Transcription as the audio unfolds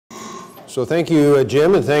So thank you,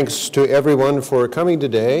 Jim, and thanks to everyone for coming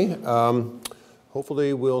today.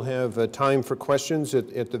 Hopefully we'll have time for questions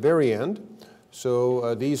at the very end.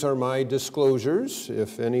 So these are my disclosures.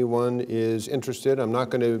 If anyone is interested, I'm not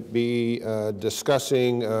going to be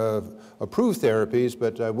discussing approved therapies,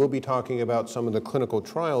 but I will be talking about some of the clinical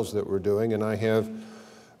trials that we're doing, and I have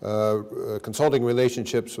consulting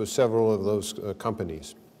relationships with several of those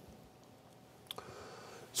companies.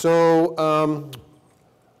 So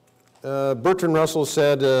Bertrand Russell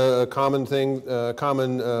said a common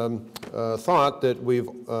thought that we've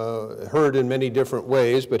heard in many different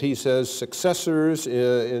ways, but he says successors,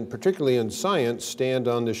 particularly in science, stand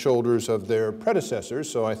on the shoulders of their predecessors.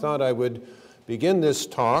 So I thought I would begin this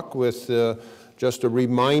talk with just a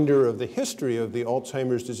reminder of the history of the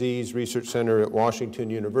Alzheimer's Disease Research Center at Washington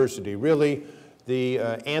University. Really, the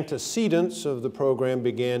antecedents of the program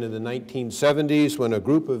began in the 1970s when a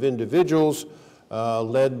group of individuals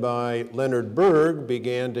led by Leonard Berg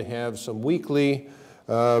began to have some weekly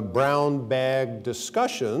brown bag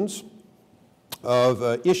discussions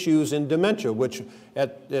of issues in dementia, which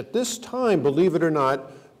at this time, believe it or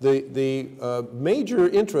not, the major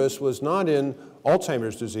interest was not in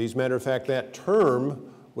Alzheimer's disease. Matter of fact, that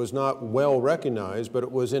term was not well recognized, but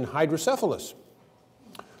it was in hydrocephalus.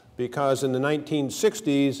 Because in the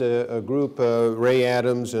 1960s, a group, Ray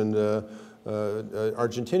Adams and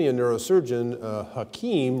Argentinian neurosurgeon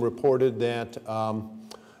Hakim reported that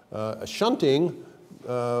shunting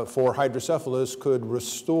for hydrocephalus could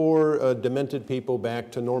restore demented people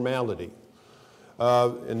back to normality.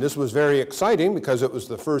 And this was very exciting because it was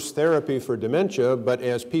the first therapy for dementia, but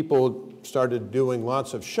as people started doing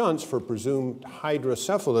lots of shunts for presumed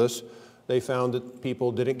hydrocephalus, they found that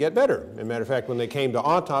people didn't get better. As a matter of fact, when they came to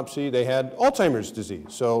autopsy, they had Alzheimer's disease.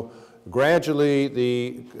 So gradually,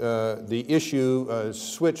 the issue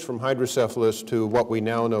switched from hydrocephalus to what we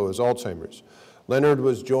now know as Alzheimer's. Leonard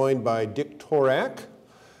was joined by Dick Torak,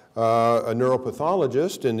 a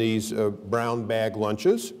neuropathologist in these brown bag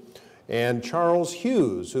lunches, and Charles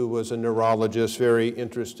Hughes, who was a neurologist very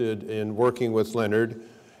interested in working with Leonard.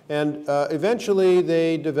 And eventually,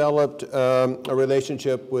 they developed a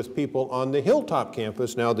relationship with people on the Hilltop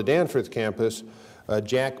campus, now the Danforth campus,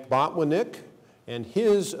 Jack Botwinick, and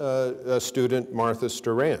his student, Martha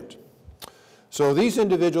Starrant. So these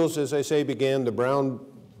individuals, as I say, began the brown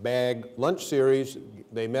bag lunch series.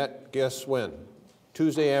 They met, guess when?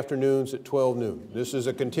 Tuesday afternoons at 12 noon. This is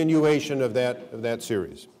a continuation of that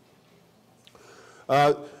series.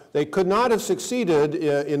 They could not have succeeded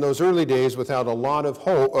in those early days without a lot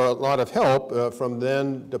of help from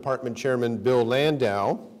then Department Chairman Bill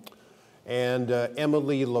Landau. And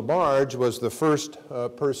Emily Labarge was the first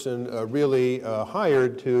person really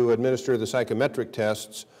hired to administer the psychometric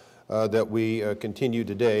tests that we continue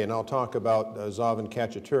today. And I'll talk about Zaven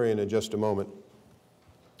Khachaturian in just a moment.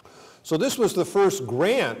 So this was the first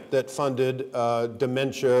grant that funded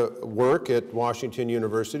dementia work at Washington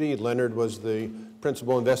University. Leonard was the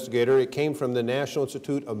principal investigator. It came from the National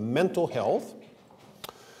Institute of Mental Health.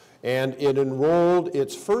 And it enrolled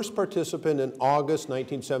its first participant in August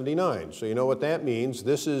 1979. So you know what that means.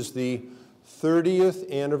 This is the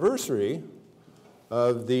 30th anniversary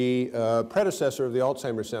of the predecessor of the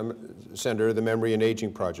Alzheimer's Center, the Memory and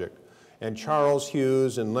Aging Project. And Charles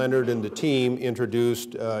Hughes and Leonard and the team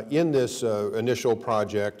introduced in this initial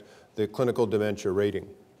project the clinical dementia rating.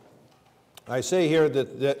 I say here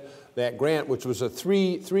that grant, which was a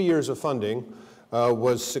three years of funding,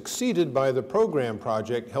 was succeeded by the program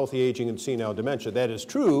project, Healthy Aging and Senile Dementia. That is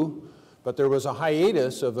true, but there was a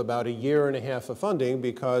hiatus of about 1.5 years of funding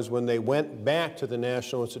because when they went back to the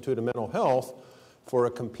National Institute of Mental Health for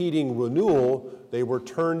a competing renewal, they were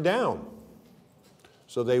turned down.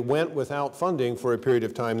 So they went without funding for a period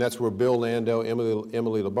of time. That's where Bill Landau,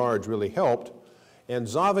 Emily Labarge really helped. And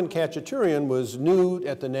Zaven Khachaturian was new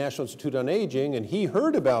at the National Institute on Aging, and he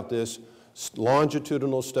heard about this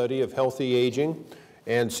longitudinal study of healthy aging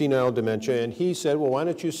and senile dementia, and he said, well, why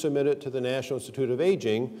don't you submit it to the National Institute of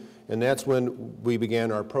Aging? And that's when we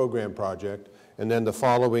began our program project. And then the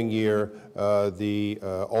following year, the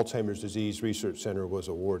Alzheimer's Disease Research Center was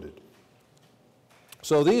awarded.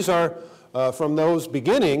 So these are from those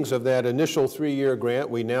beginnings of that initial 3-year grant.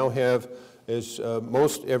 We now have, as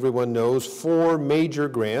most everyone knows, 4 major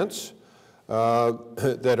grants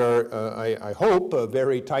that are, I hope,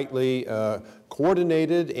 very tightly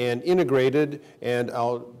coordinated and integrated, and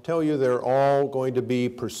I'll tell you they're all going to be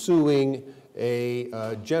pursuing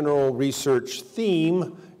a general research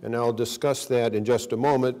theme, and I'll discuss that in just a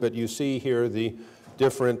moment, but you see here the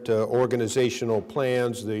different organizational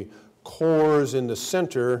plans. The cores in the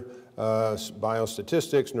center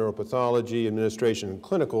biostatistics, neuropathology, administration, and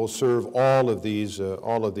clinical serve all of these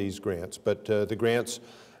grants. But the grants,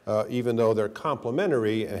 even though they're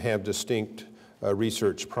complementary, have distinct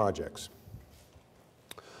research projects.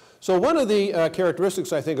 So one of the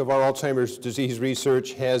characteristics, I think, of our Alzheimer's disease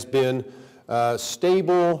research has been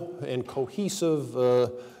stable and cohesive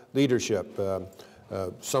leadership.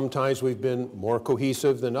 Sometimes we've been more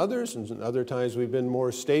cohesive than others, and other times we've been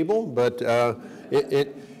more stable. But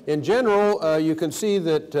in general, you can see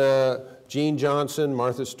that Jean Johnson,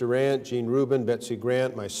 Martha Sturant, Jean Rubin, Betsy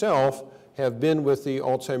Grant, myself have been with the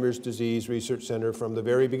Alzheimer's Disease Research Center from the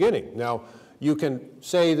very beginning. Now, you can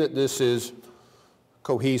say that this is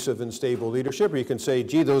cohesive and stable leadership, or you can say,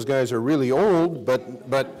 gee, those guys are really old,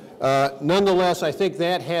 but nonetheless, I think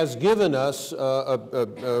that has given us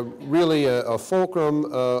really a fulcrum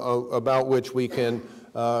about which we can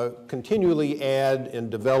continually add and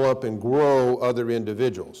develop and grow other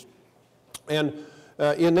individuals. And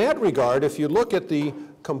in that regard, if you look at the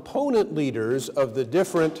component leaders of the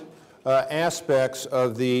different aspects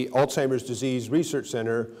of the Alzheimer's Disease Research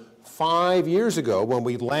Center 5 years ago, when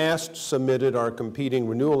we last submitted our competing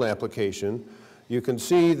renewal application, you can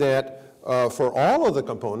see that for all of the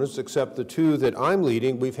components, except the two that I'm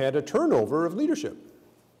leading, we've had a turnover of leadership.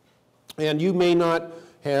 And you may not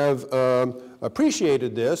have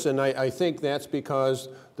appreciated this, and I think that's because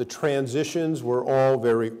the transitions were all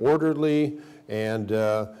very orderly and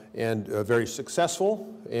very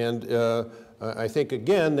successful. And I think,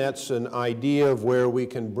 again, that's an idea of where we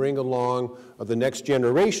can bring along the next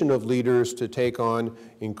generation of leaders to take on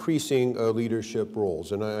increasing leadership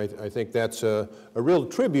roles. And I think that's a real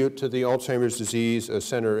tribute to the Alzheimer's Disease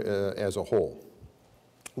Center as a whole.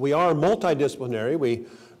 We are multidisciplinary. We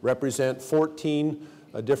represent 14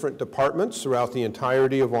 different departments throughout the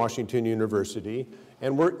entirety of Washington University.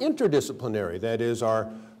 And we're interdisciplinary. That is,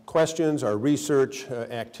 our questions, our research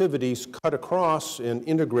activities cut across and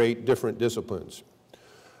integrate different disciplines.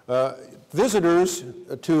 Visitors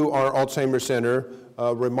to our Alzheimer's Center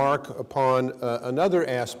remark upon another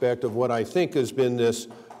aspect of what I think has been this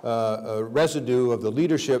residue of the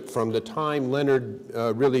leadership from the time Leonard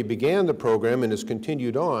really began the program and has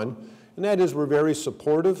continued on, and that is we're very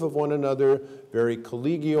supportive of one another, very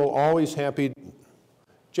collegial, always happy,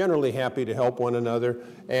 generally happy to help one another,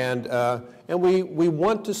 and we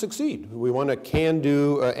want to succeed. We want a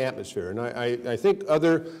can-do atmosphere, and I think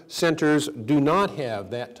other centers do not have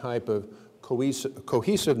that type of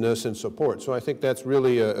cohesiveness and support, so I think that's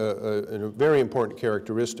really a very important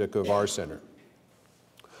characteristic of our center.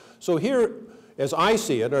 So here, as I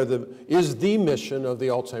see it, is the mission of the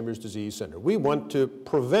Alzheimer's Disease Center. We want to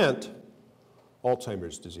prevent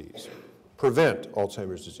Alzheimer's disease. Prevent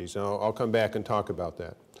Alzheimer's disease. And I'll come back and talk about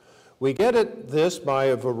that. We get at this by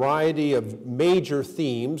a variety of major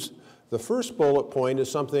themes. The first bullet point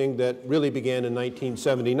is something that really began in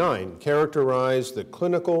 1979, characterized the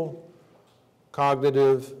clinical,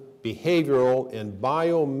 cognitive, behavioral, and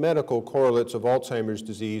biomedical correlates of Alzheimer's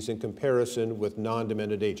disease in comparison with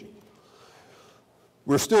non-demented aging.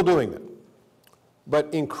 We're still doing that.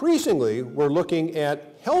 But increasingly, we're looking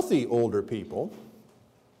at healthy older people,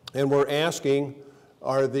 and we're asking,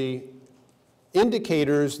 are the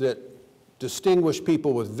indicators that distinguish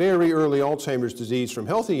people with very early Alzheimer's disease from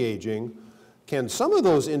healthy aging, can some of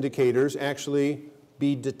those indicators actually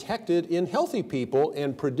be detected in healthy people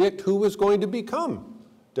and predict who is going to become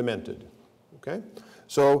demented? Okay?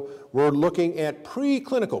 So we're looking at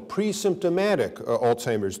preclinical, pre-symptomatic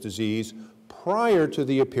Alzheimer's disease prior to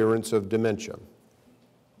the appearance of dementia.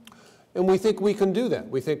 And we think we can do that.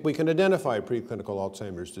 We think we can identify preclinical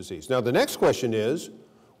Alzheimer's disease. Now the next question is,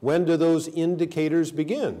 when do those indicators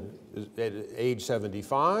begin? At age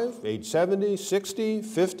 75, age 70, 60,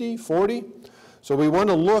 50, 40? So we want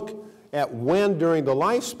to look at when during the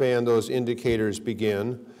lifespan those indicators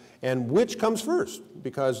begin and which comes first,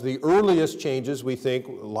 because the earliest changes we think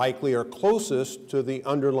likely are closest to the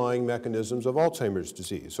underlying mechanisms of Alzheimer's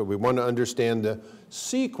disease. So we want to understand the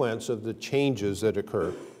sequence of the changes that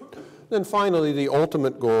occur. Then finally, the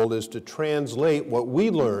ultimate goal is to translate what we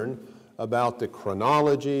learn about the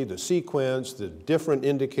chronology, the sequence, the different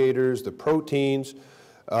indicators, the proteins,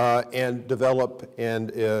 and develop and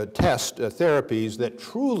test therapies that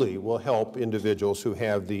truly will help individuals who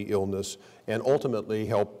have the illness and ultimately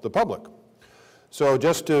help the public. So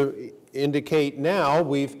just to indicate now,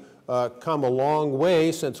 we've come a long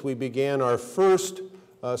way since we began our first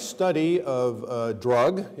study of a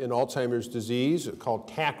drug in Alzheimer's disease called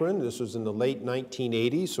Cacrin. This was in the late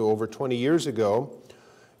 1980s, so over 20 years ago.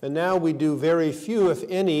 And now we do very few, if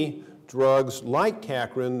any, drugs like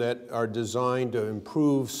Cacrin that are designed to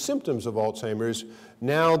improve symptoms of Alzheimer's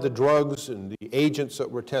Now the drugs and the agents that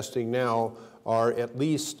we're testing now are, at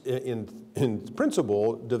least in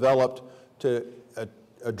principle, developed to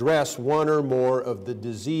address one or more of the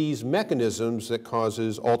disease mechanisms that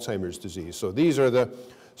causes Alzheimer's disease. So these are the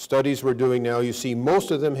studies we're doing now. You see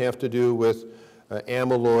most of them have to do with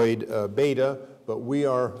amyloid beta, but we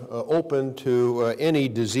are open to any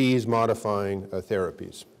disease-modifying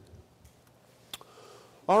therapies.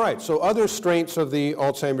 All right, so other strengths of the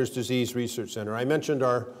Alzheimer's Disease Research Center. I mentioned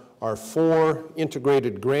our 4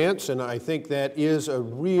 integrated grants, and I think that is a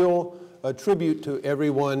real tribute to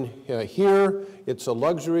everyone here. It's a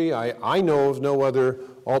luxury. I know of no other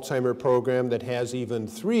Alzheimer program that has even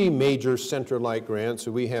 3 major center-like grants.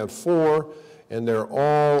 So we have 4, and they're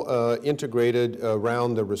all integrated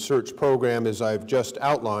around the research program, as I've just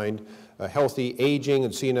outlined: healthy aging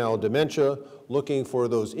and senile dementia, looking for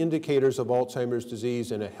those indicators of Alzheimer's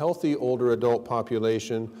disease in a healthy older adult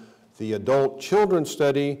population; the adult children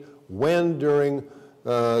study, when during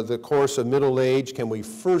the course of middle age can we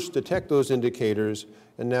first detect those indicators;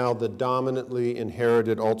 and now the dominantly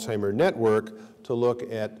inherited Alzheimer network to look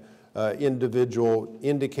at individual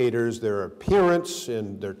indicators, their appearance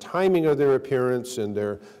and their timing of their appearance and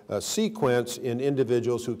their sequence in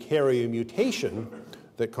individuals who carry a mutation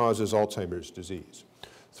that causes Alzheimer's disease.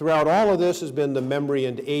 Throughout all of this has been the Memory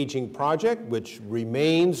and Aging Project, which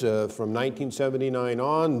remains from 1979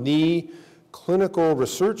 on the clinical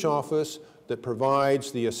research office that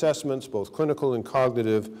provides the assessments, both clinical and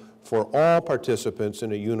cognitive, for all participants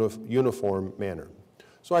in a uniform manner.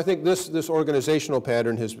 So I think this organizational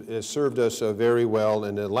pattern has served us very well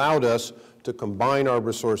and allowed us to combine our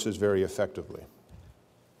resources very effectively.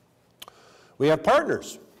 We have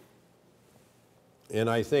partners. And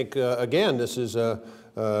I think, again, this is a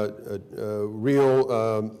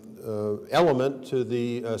real element to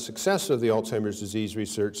the success of the Alzheimer's Disease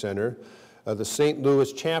Research Center. The St.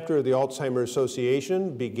 Louis chapter of the Alzheimer's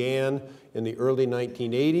Association began in the early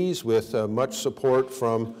 1980s with much support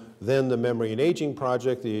from then the Memory and Aging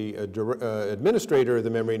Project. The administrator of the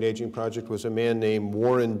Memory and Aging Project was a man named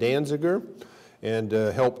Warren Danziger, and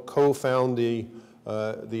helped co-found the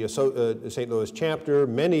St. Louis chapter.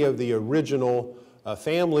 Many of the original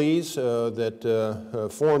families that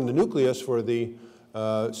formed the nucleus for the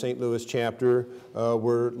St. Louis chapter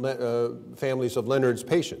were families of Leonard's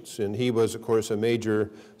patients, and he was, of course, a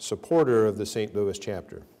major supporter of the St. Louis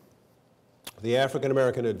chapter. The African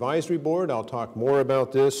American Advisory Board, I'll talk more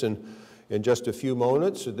about this in just a few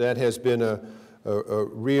moments. That has been a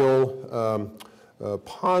real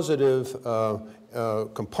positive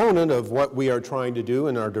component of what we are trying to do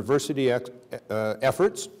in our diversity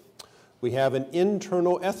efforts. We have an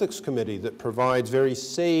internal ethics committee that provides very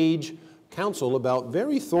sage counsel about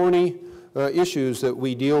very thorny issues that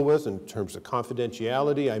we deal with in terms of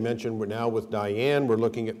confidentiality. I mentioned we're now with Diane, we're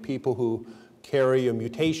looking at people who carry a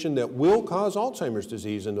mutation that will cause Alzheimer's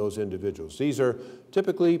disease in those individuals. These are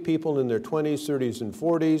typically people in their 20s, 30s, and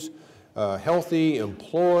 40s, healthy,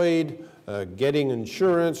 employed, getting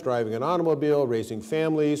insurance, driving an automobile, raising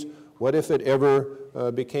families. What if it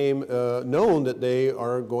ever became known that they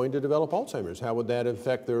are going to develop Alzheimer's? How would that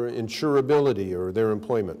affect their insurability or their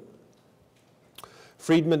employment?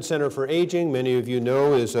 Friedman Center for Aging, many of you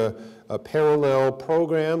know, is a parallel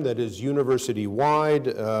program that is university-wide,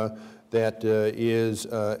 that is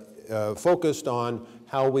focused on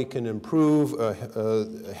how we can improve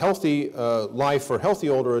a healthy life for healthy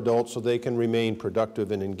older adults so they can remain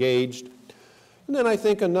productive and engaged. And then I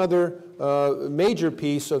think another major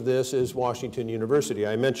piece of this is Washington University.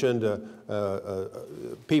 I mentioned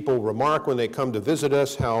people remark when they come to visit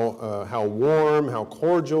us how warm, how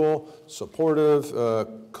cordial, supportive,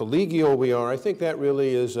 collegial we are. I think that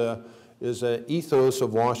really is an ethos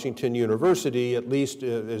of Washington University, at least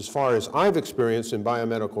as far as I've experienced in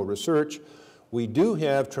biomedical research. We do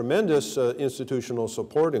have tremendous institutional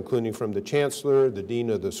support, including from the Chancellor, the Dean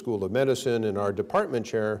of the School of Medicine, and our department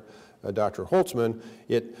chair, Dr. Holtzman.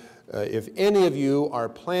 If any of you are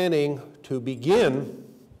planning to begin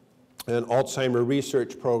an Alzheimer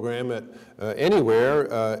research program at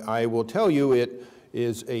anywhere, I will tell you it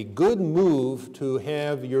is a good move to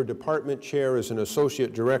have your department chair as an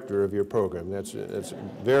associate director of your program. That's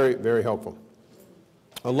very, very helpful.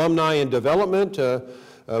 Alumni and development.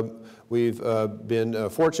 We've been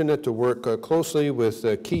fortunate to work closely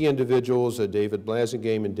with key individuals, David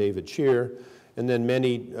Blasingame and David Shear, and then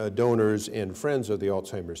many donors and friends of the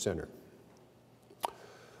Alzheimer's Center.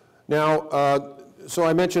 Now, So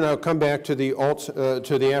I mentioned I'll come back to the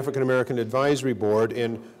African American Advisory Board,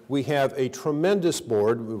 and we have a tremendous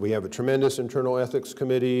board. We have a tremendous internal ethics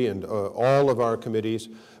committee and all of our committees.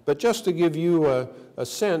 But just to give you a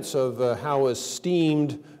sense of how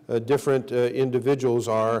esteemed different individuals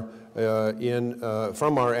are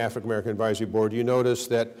from our African American Advisory Board, you notice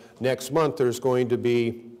that next month there's going to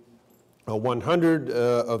be 100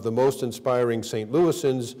 of the most inspiring St.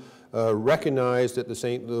 Louisans recognized at the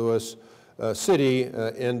St. Louis City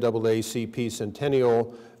NAACP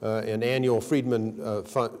Centennial and Annual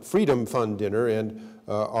Freedom Fund Dinner. And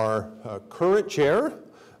our current chair,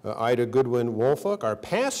 Ida Goodwin Woolfolk, our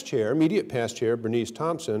past chair, immediate past chair, Bernice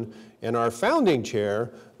Thompson, and our founding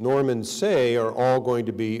chair, Norman Say, are all going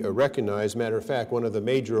to be recognized. Matter of fact, one of the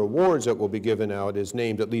major awards that will be given out is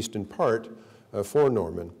named, at least in part, for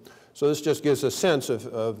Norman. So this just gives a sense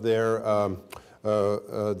of their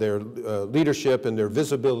leadership and their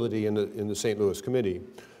visibility in the St. Louis committee,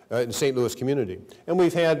 in the St. Louis community. And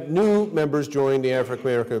we've had new members join the African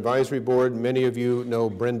American Advisory Board. Many of you know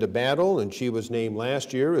Brenda Battle, and she was named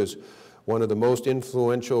last year as one of the most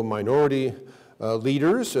influential minority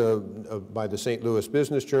leaders by the St. Louis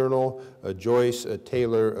Business Journal. Joyce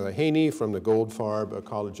Taylor Haney from the Goldfarb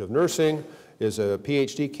College of Nursing is a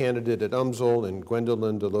PhD candidate at UMSL, and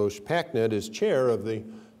Gwendolyn Deloche Packnett is chair of the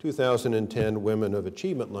 2010 Women of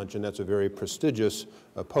Achievement Luncheon. That's a very prestigious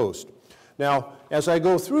post. Now, as I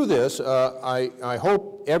go through this, I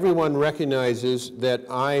hope everyone recognizes that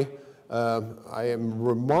I am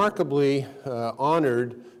remarkably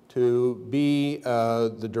honored to be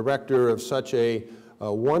the director of such a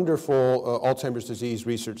wonderful Alzheimer's Disease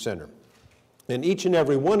Research Center. And each and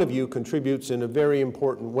every one of you contributes in a very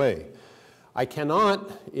important way. I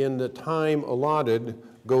cannot, in the time allotted,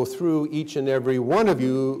 go through each and every one of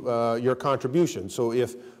you, your contributions. So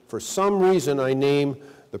if for some reason I name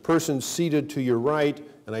the person seated to your right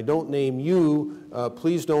and I don't name you,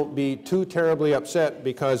 please don't be too terribly upset,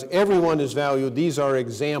 because everyone is valued. These are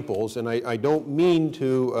examples, and I don't mean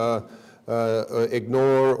to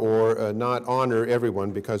ignore or not honor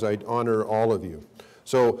everyone, because I honor all of you.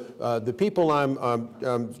 So the people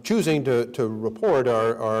I'm choosing to report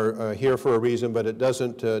are here for a reason, but it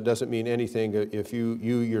doesn't mean anything if you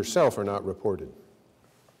yourself are not reported.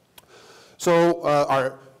 So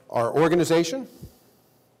our organization,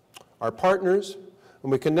 our partners,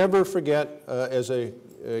 and we can never forget as a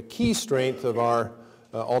key strength of our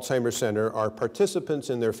Alzheimer's Center, our participants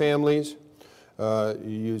and their families.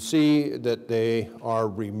 You see that they are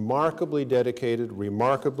remarkably dedicated,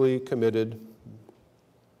 remarkably committed.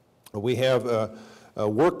 We have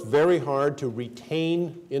worked very hard to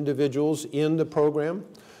retain individuals in the program.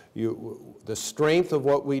 The strength of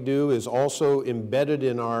what we do is also embedded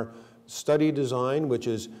in our study design, which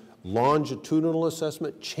is longitudinal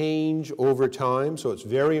assessment, change over time. So it's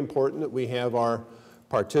very important that we have our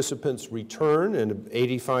participants return, and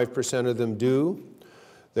 85% of them do.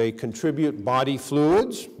 They contribute body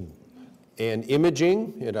fluids and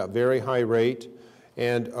imaging at a very high rate.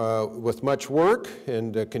 And with much work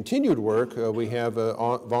and continued work, we have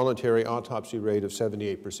a voluntary autopsy rate of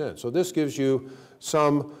 78%. So this gives you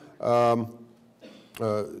some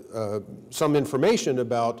information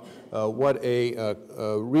about what a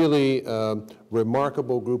really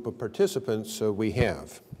remarkable group of participants we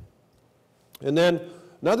have. And then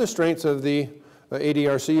another strength of the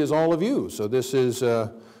ADRC is all of you. So this is,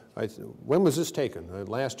 when was this taken?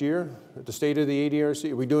 Last year at the State of the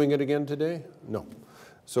ADRC? Are we doing it again today? No.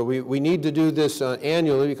 So we need to do this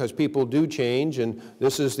annually, because people do change, and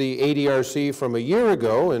this is the ADRC from a year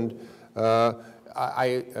ago, and I'll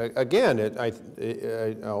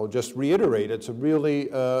just reiterate, it's really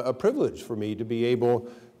a privilege for me to be able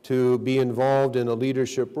to be involved in a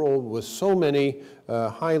leadership role with so many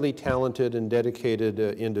highly talented and dedicated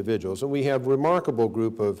individuals. And we have a remarkable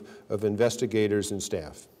group of investigators and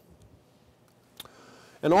staff.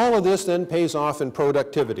 And all of this then pays off in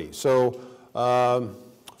productivity. So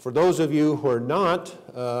for those of you who are not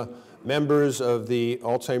members of the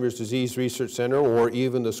Alzheimer's Disease Research Center or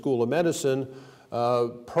even the School of Medicine,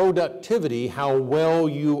 productivity, how well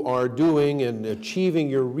you are doing in achieving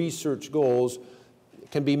your research goals,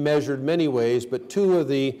 can be measured many ways, but two of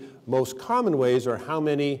the most common ways are how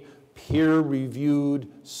many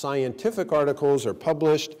peer-reviewed scientific articles are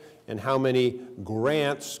published and how many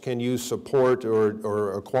grants can you support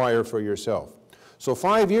or acquire for yourself. So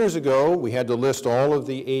 5 years ago, we had to list all of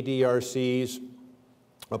the ADRC's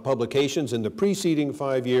publications in the preceding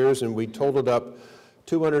 5 years, and we totaled up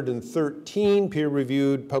 213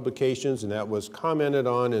 peer-reviewed publications, and that was commented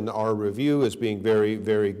on in our review as being very,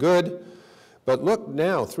 very good. But look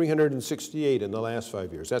now, 368 in the last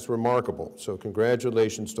 5 years. That's remarkable. So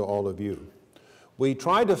congratulations to all of you. We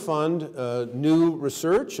try to fund new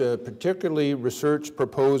research, particularly research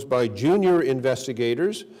proposed by junior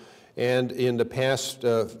investigators. And in the past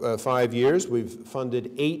 5 years, we've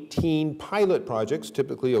funded 18 pilot projects,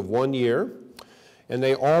 typically of 1 year. And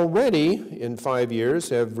they already, in 5 years,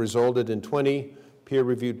 have resulted in 20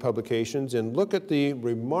 peer-reviewed publications. And look at the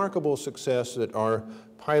remarkable success that our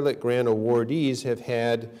pilot grant awardees have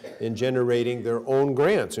had in generating their own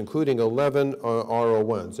grants, including 11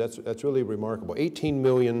 R01s. That's really remarkable. $18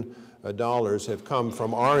 million have come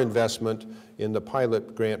from our investment in the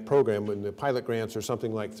pilot grant program, when the pilot grants are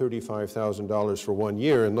something like $35,000 for 1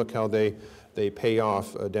 year, and look how they pay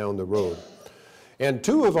off down the road. And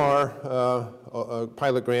 2 of our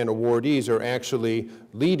pilot grant awardees are actually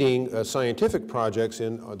leading scientific projects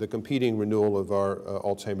in the competing renewal of our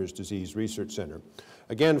Alzheimer's Disease Research Center.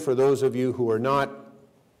 Again, for those of you who are not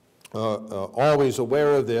always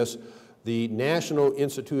aware of this, the National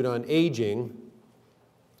Institute on Aging,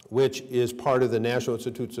 which is part of the National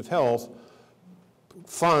Institutes of Health,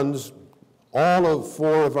 funds all of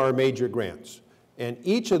 4 of our major grants. And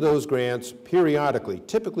each of those grants periodically,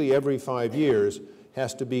 typically every 5 years,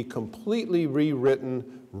 has to be completely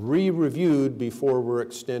rewritten, re-reviewed before we're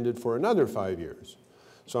extended for another 5 years.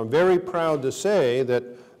 So I'm very proud to say that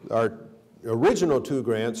our original 2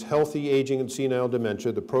 grants, Healthy Aging and Senile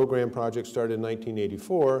Dementia, the program project started in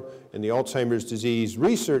 1984, and the Alzheimer's Disease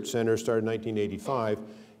Research Center started in 1985,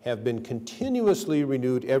 have been continuously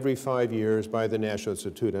renewed every 5 years by the National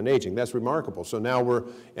Institute on Aging. That's remarkable. So now we're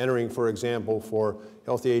entering, for example, for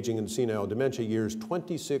Healthy Aging and Senile Dementia, years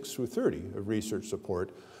 26 through 30 of research support.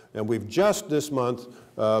 And we've just this month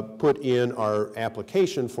put in our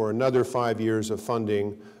application for another 5 years of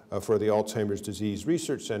funding for the Alzheimer's Disease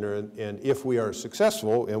Research Center. And if we are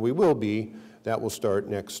successful, and we will be, that will start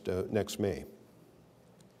next May.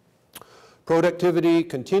 Productivity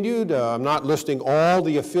continued. I'm not listing all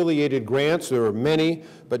the affiliated grants. There are many,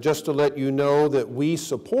 but just to let you know that we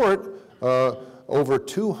support over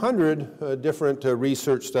 200 different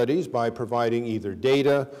research studies by providing either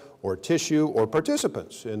data or tissue or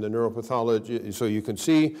participants in the neuropathology. So you can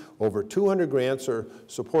see over 200 grants are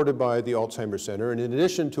supported by the Alzheimer's Center. And in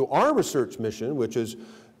addition to our research mission, which is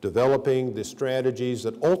developing the strategies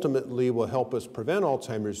that ultimately will help us prevent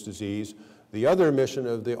Alzheimer's disease, the other mission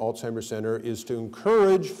of the Alzheimer's Center is to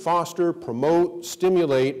encourage, foster, promote,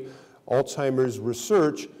 stimulate Alzheimer's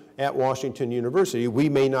research at Washington University. We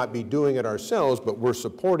may not be doing it ourselves, but we're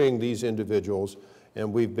supporting these individuals,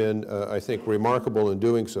 and we've been, I think, remarkable in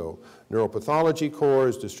doing so. Neuropathology Core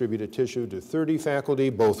has distributed tissue to 30 faculty,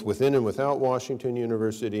 both within and without Washington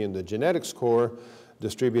University, and the Genetics Core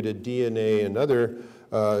distributed DNA and other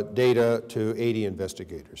data to 80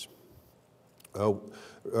 investigators.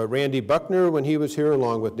 Randy Buckner, when he was here,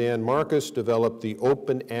 along with Dan Marcus, developed the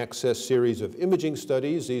open access series of imaging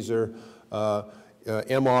studies. These are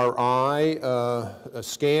MRI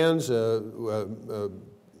scans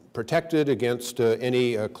protected against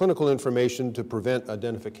any clinical information to prevent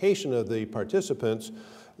identification of the participants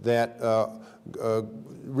that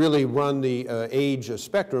really run the age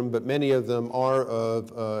spectrum, but many of them are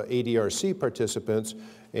of ADRC participants.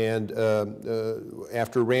 And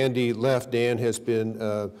after Randy left, Dan has been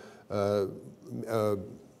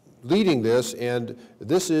leading this, and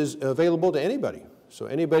this is available to anybody. So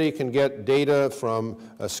anybody can get data from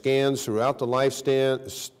scans throughout the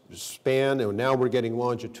lifespan, and now we're getting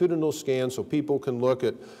longitudinal scans, so people can look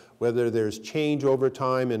at whether there's change over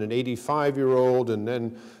time in an 85-year-old, and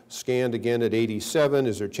then scanned again at 87.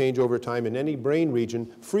 Is there change over time in any brain region,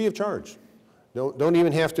 free of charge? Don't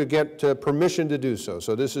even have to get permission to do so.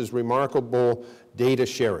 So this is remarkable data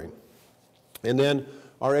sharing. And then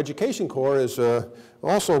our education core is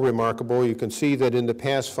also remarkable. You can see that in the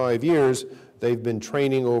past 5 years, they've been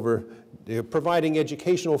training over, providing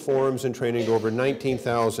educational forums and training to over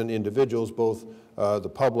 19,000 individuals, both the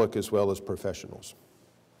public as well as professionals.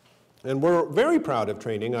 And we're very proud of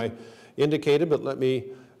training. I indicated, but let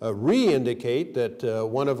me re-indicate that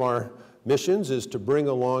one of our missions is to bring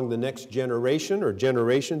along the next generation or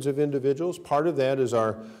generations of individuals. Part of that is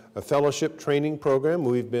our fellowship training program.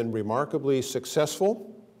 We've been remarkably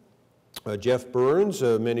successful. Jeff Burns,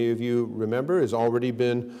 many of you remember, has already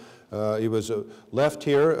been, he was left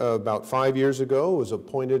here about 5 years ago, was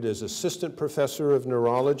appointed as assistant professor of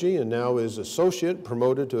neurology, and now is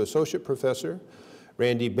promoted to associate professor.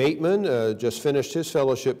 Randy Bateman just finished his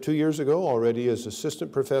fellowship 2 years ago, already as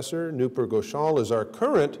assistant professor. Nupur Ghoshal is our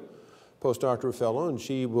current postdoctoral fellow, and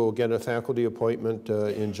she will get a faculty appointment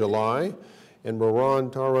in July. and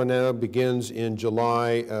Moran begins in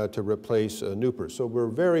July to replace Newper. So we're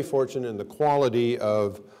very fortunate in the quality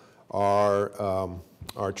of our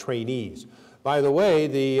trainees. By the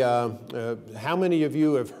way, how many of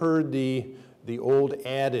you have heard the old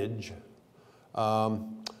adage,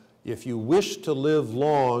 if you wish to live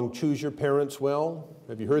long, choose your parents well?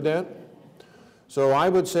 Have you heard that? So I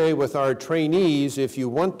would say with our trainees, if you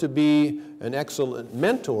want to be an excellent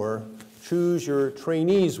mentor, choose your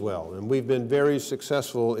trainees well. And we've been very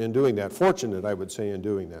successful in doing that, fortunate, I would say, in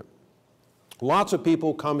doing that. Lots of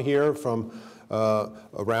people come here from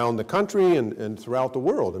around the country and throughout the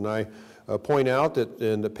world. And I point out that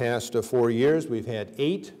in the past 4 years, we've had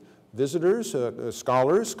 8 visitors,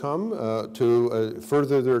 scholars come to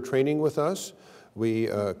further their training with us. We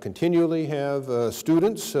continually have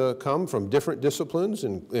students come from different disciplines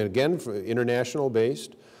and again, international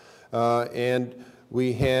based. And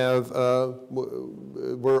we have,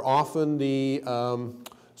 we're often the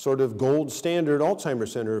sort of gold standard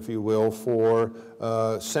Alzheimer's center, if you will, for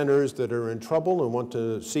centers that are in trouble and want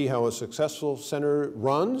to see how a successful center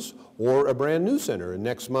runs or a brand new center. And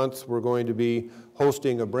next month we're going to be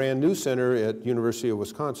hosting a brand new center at University of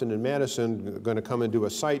Wisconsin in Madison, going to come and do a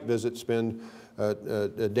site visit, spend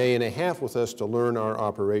a day and a half with us to learn our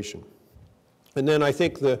operation. And then I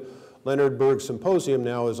think the Leonard Berg Symposium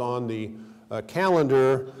now is on the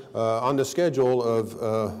calendar, on the schedule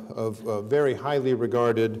of very highly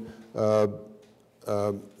regarded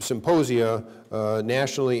symposia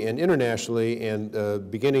nationally and internationally, and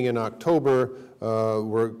beginning in October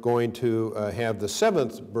we're going to have the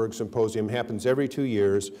 7th Berg Symposium, happens every 2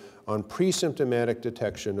 years, on pre-symptomatic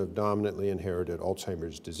detection of dominantly inherited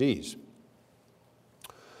Alzheimer's disease.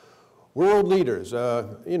 World leaders,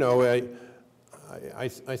 you know, I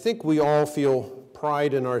think we all feel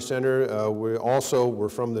pride in our center. We're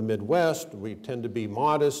from the Midwest. We tend to be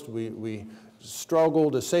modest. We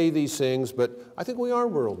struggle to say these things, but I think we are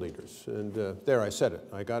world leaders. And there, I said it.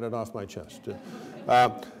 I got it off my chest.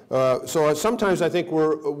 So sometimes I think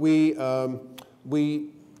we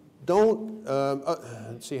don't,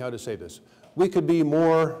 let's see how to say this. We could be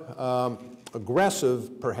more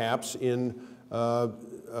aggressive, perhaps, in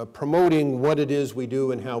promoting what it is we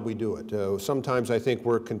do and how we do it. Sometimes I think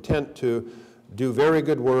we're content to do very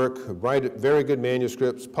good work, write very good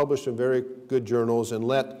manuscripts, publish in very good journals, and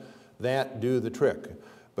let that do the trick.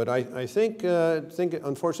 But I think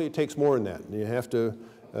unfortunately it takes more than that. You have to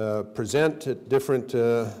present at different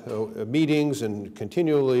meetings and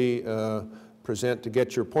continually present to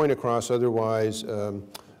get your point across. Otherwise,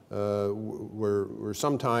 we're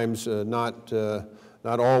sometimes not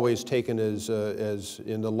always taken as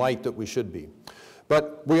in the light that we should be.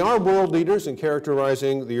 But we are world leaders in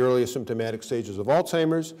characterizing the earliest symptomatic stages of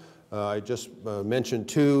Alzheimer's. I just mentioned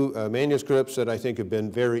 2 manuscripts that I think have been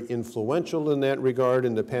very influential in that regard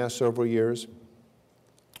in the past several years.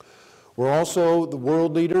 We're also the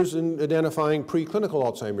world leaders in identifying preclinical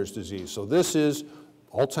Alzheimer's disease. So this is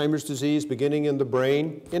Alzheimer's disease beginning in the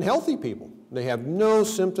brain in healthy people. They have no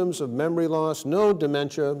symptoms of memory loss, no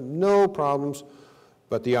dementia, no problems.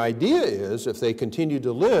 But the idea is, if they continue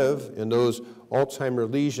to live and those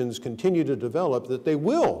Alzheimer lesions continue to develop, that they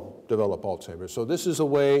will develop Alzheimer's. So this is a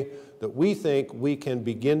way that we think we can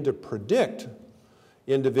begin to predict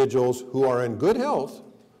individuals who are in good health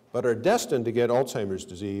but are destined to get Alzheimer's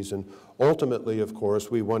disease. And ultimately, of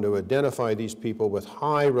course, we want to identify these people with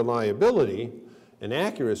high reliability and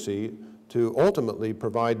accuracy to ultimately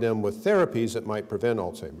provide them with therapies that might prevent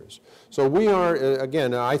Alzheimer's. So we are,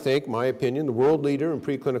 again, I think, my opinion, the world leader in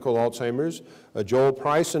preclinical Alzheimer's. Joel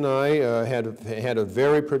Price and I had a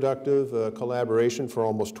very productive collaboration for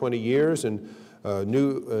almost 20 years, and a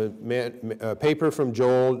new paper from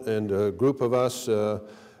Joel and a group of us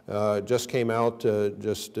just came out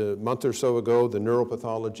just a month or so ago. The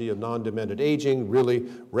neuropathology of non-demented aging really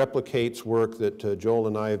replicates work that Joel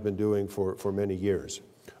and I have been doing for many years.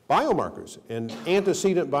 Biomarkers, and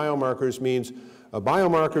antecedent biomarkers means a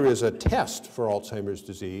biomarker is a test for Alzheimer's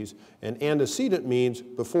disease, and antecedent means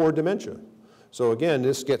before dementia. So again,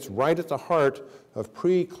 this gets right at the heart of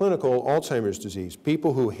preclinical Alzheimer's disease.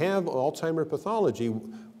 People who have Alzheimer pathology,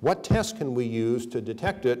 what test can we use to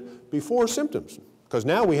detect it before symptoms? Because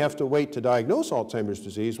now we have to wait to diagnose Alzheimer's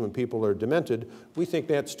disease when people are demented. We think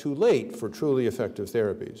that's too late for truly effective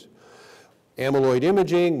therapies. Amyloid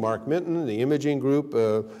imaging, Mark Minton, the imaging group,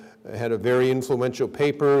 had a very influential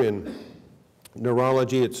paper in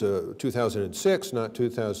neurology. It's 2006, not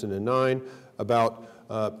 2009,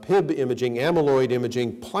 about PIB imaging, amyloid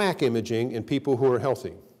imaging, plaque imaging in people who are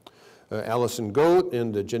healthy. Alison Goat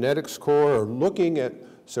and the genetics core are looking at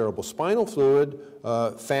cerebrospinal fluid,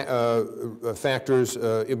 factors,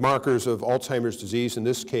 markers of Alzheimer's disease, in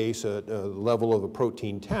this case, a level of a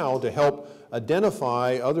protein tau, to help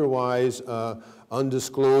identify otherwise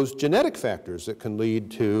undisclosed genetic factors that can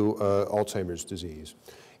lead to Alzheimer's disease.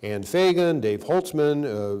 Ann Fagan, Dave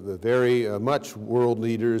Holtzman, very much world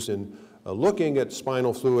leaders in looking at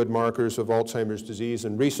spinal fluid markers of Alzheimer's disease,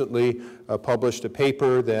 and recently published a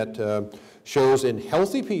paper that shows in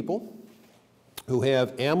healthy people who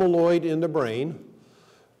have amyloid in the brain.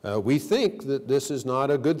 We think that this is not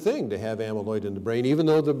a good thing to have amyloid in the brain, even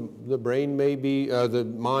though the brain may be, the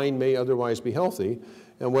mind may otherwise be healthy.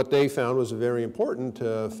 And what they found was a very important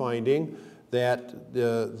finding, that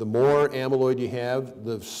the more amyloid you have,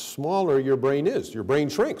 the smaller your brain is. Your brain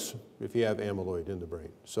shrinks if you have amyloid in the brain.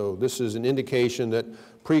 So this is an indication that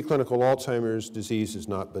preclinical Alzheimer's disease is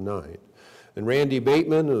not benign. And Randy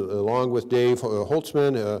Bateman, along with Dave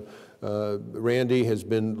Holtzman, Randy has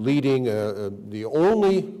been leading the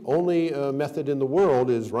only method in the world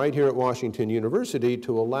is right here at Washington University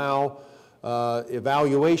to allow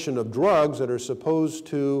evaluation of drugs that are supposed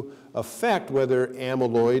to affect whether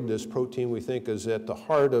amyloid, this protein we think is at the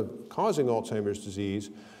heart of causing Alzheimer's disease,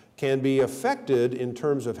 can be affected in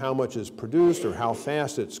terms of how much is produced or how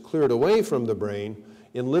fast it's cleared away from the brain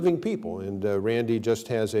in living people. And Randy just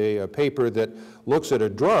has a paper that looks at a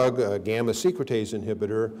drug, a gamma secretase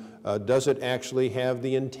inhibitor. Does it actually have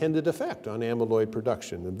the intended effect on amyloid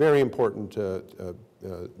production? A very important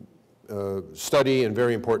study and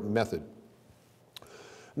very important method.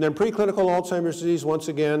 And then preclinical Alzheimer's disease, once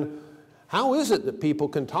again, how is it that people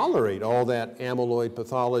can tolerate all that amyloid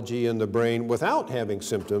pathology in the brain without having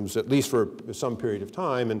symptoms, at least for some period of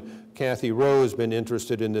time? And Kathy Rowe has been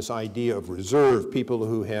interested in this idea of reserve, people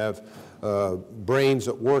who have brains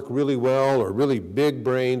that work really well or really big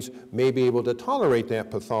brains may be able to tolerate that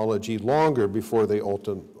pathology longer before they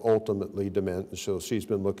ultimately dement. So she's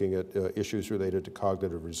been looking at issues related to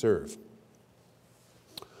cognitive reserve.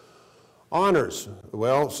 Honors,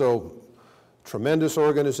 well, so tremendous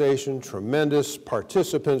organization, tremendous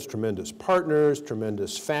participants, tremendous partners,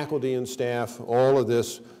 tremendous faculty and staff. All of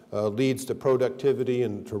this leads to productivity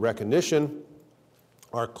and to recognition.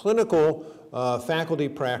 Our clinical faculty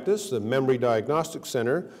practice, the Memory Diagnostic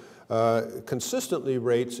Center, consistently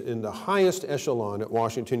rates in the highest echelon at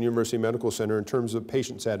Washington University Medical Center in terms of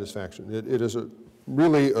patient satisfaction. It is a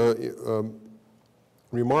really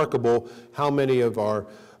remarkable how many of our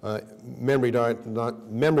Memory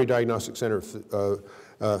Diagnostic Center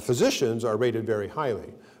physicians are rated very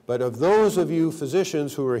highly. But of those of you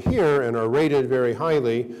physicians who are here and are rated very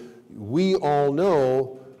highly, we all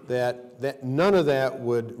know that none of that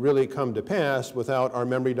would really come to pass without our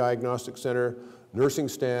Memory Diagnostic Center nursing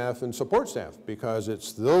staff and support staff, because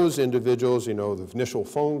it's those individuals, you know, the initial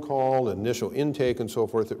phone call, initial intake and so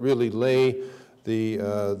forth, that really lay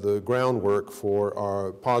the groundwork for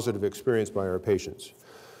our positive experience by our patients.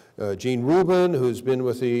 Gene Rubin, who's been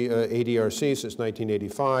with the ADRC since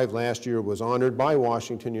 1985, last year was honored by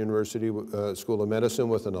Washington University School of Medicine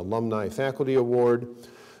with an Alumni Faculty Award.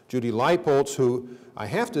 Judy Leipoltz, who I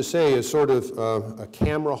have to say is sort of a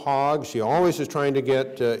camera hog. She always is trying to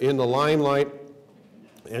get in the limelight,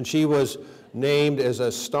 and she was named as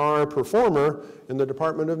a star performer in the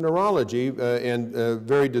Department of Neurology, and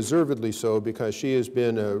very deservedly so, because she has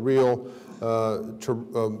been a real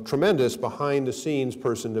tremendous behind-the-scenes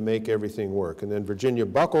person to make everything work. And then Virginia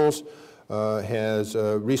Buckles has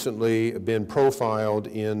recently been profiled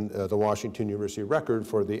in the Washington University Record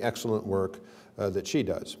for the excellent work that she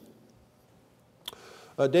does.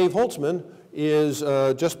 Dave Holtzman is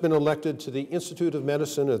just been elected to the Institute of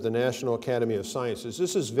Medicine of the National Academy of Sciences.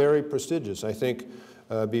 This is very prestigious. I think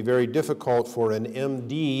be very difficult for an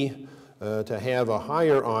MD to have a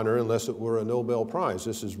higher honor unless it were a Nobel Prize.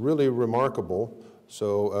 This is really remarkable.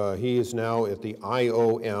 So he is now at the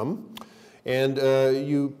IOM. And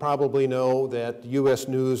you probably know that U.S.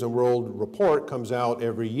 News and World Report comes out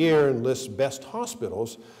every year and lists best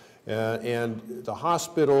hospitals. And the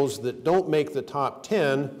hospitals that don't make the top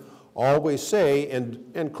 10 always say,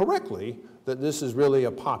 and correctly, that this is really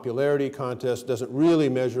a popularity contest, doesn't really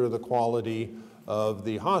measure the quality of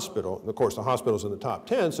the hospital. And of course, the hospitals in the top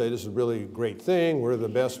 10 say this is a really great thing, we're the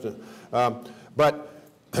best.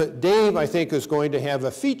 But Dave, I think, is going to have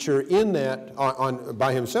a feature in that,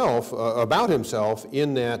 by himself, about himself,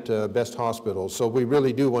 in that best hospitals. So we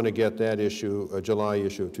really do want to get that issue, July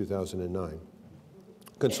issue of 2009.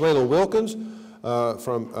 Consuelo Wilkins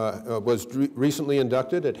was recently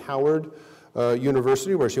inducted at Howard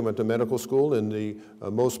University, where she went to medical school, in the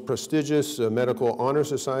most prestigious medical honor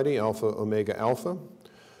society, Alpha Omega Alpha.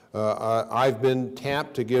 I've been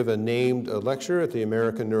tapped to give a named lecture at the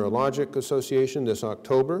American Neurologic Association this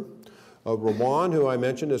October. Rawan, who I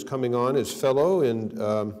mentioned is coming on as fellow in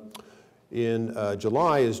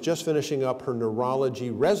July, is just finishing up her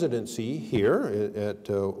neurology residency here at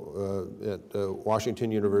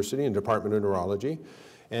Washington University in Department of Neurology.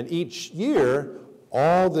 And each year,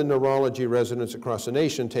 all the neurology residents across the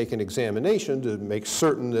nation take an examination to make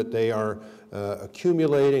certain that they are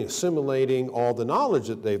accumulating, assimilating all the knowledge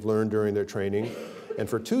that they've learned during their training. And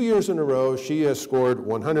for 2 years in a row, she has scored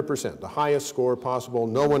 100%, the highest score possible.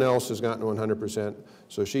 No one else has gotten 100%,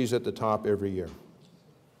 so she's at the top every year.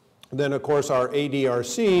 Then, of course, our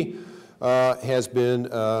ADRC has been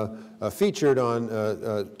featured on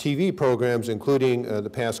TV programs, including the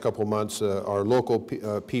past couple months, our local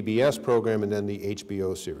PBS program and then the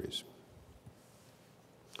HBO series.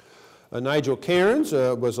 Nigel Cairns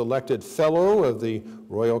was elected Fellow of the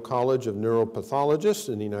Royal College of Neuropathologists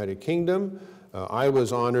in the United Kingdom. I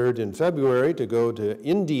was honored in February to go to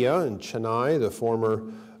India in Chennai, the former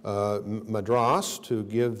Madras, to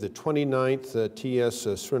give the 29th T.S.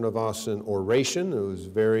 Srinivasan oration. It was a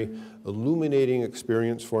very illuminating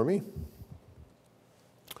experience for me.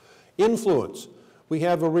 Influence. We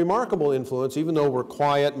have a remarkable influence, even though we're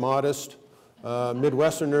quiet, modest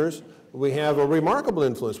Midwesterners. We have a remarkable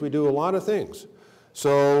influence. We do a lot of things.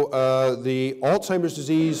 So the Alzheimer's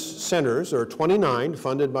disease centers, there are 29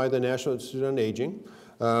 funded by the National Institute on Aging,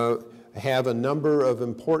 have a number of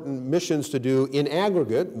important missions to do in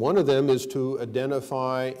aggregate. One of them is to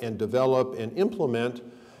identify and develop and implement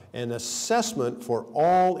an assessment for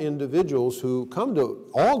all individuals who come to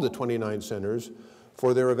all the 29 centers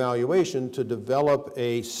for their evaluation to develop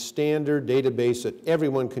a standard database that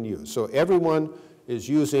everyone can use. So everyone is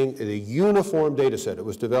using a uniform data set. It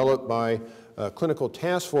was developed by a clinical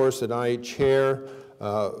task force that I chair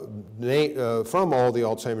from all the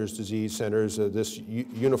Alzheimer's disease centers. This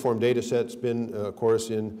uniform data set's been, of course,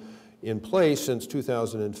 in place since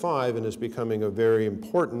 2005 and is becoming a very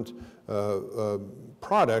important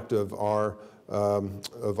product of our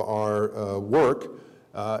work.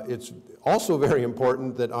 It's also very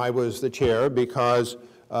important that I was the chair because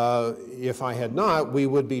if I had not, we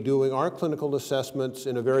would be doing our clinical assessments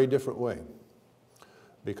in a very different way.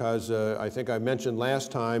 Because I think I mentioned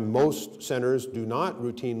last time, most centers do not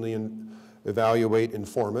routinely evaluate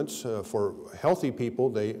informants. For healthy people,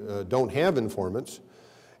 they don't have informants.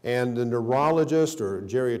 And the neurologist or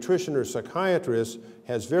geriatrician or psychiatrist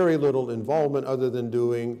has very little involvement other than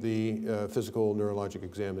doing the physical neurologic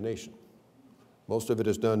examination. Most of it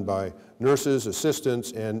is done by nurses,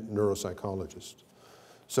 assistants, and neuropsychologists.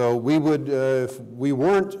 So we would, if we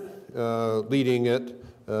weren't leading it,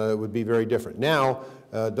 it would be very different. Now,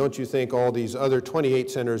 don't you think all these other 28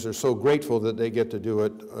 centers are so grateful that they get to do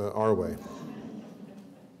it our way?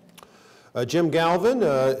 Jim Galvin,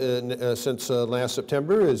 since last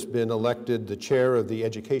September, has been elected the chair of the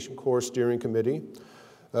Education Corps Steering Committee.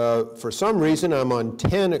 For some reason, I'm on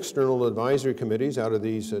 10 external advisory committees out of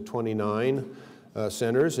these 29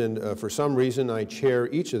 centers, and for some reason I chair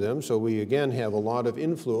each of them, so we again have a lot of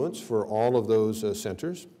influence for all of those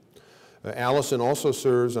centers. Allison also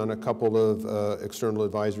serves on a couple of external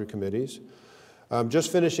advisory committees. I'm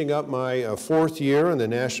just finishing up my fourth year on the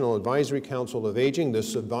National Advisory Council of Aging.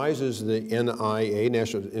 This advises the NIA,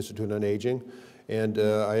 National Institute on Aging, and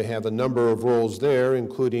I have a number of roles there,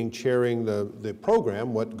 including chairing the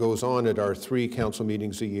program, what goes on at our 3 council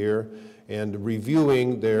meetings a year, and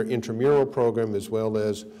reviewing their intramural program as well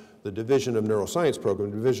as the Division of Neuroscience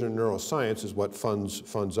program. The Division of Neuroscience is what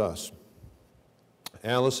funds us.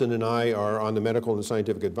 Allison and I are on the Medical and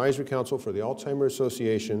Scientific Advisory Council for the Alzheimer's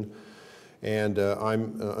Association, and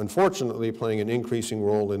I'm unfortunately playing an increasing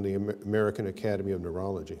role in the American Academy of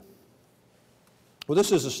Neurology. Well,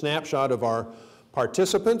 this is a snapshot of our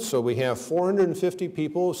participants. So we have 450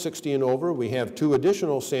 people, 60 and over. We have 2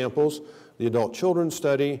 additional samples, the adult children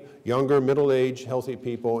study, younger, middle-aged, healthy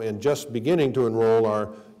people, and just beginning to enroll our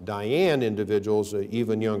Diane individuals,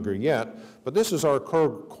 even younger yet. But this is our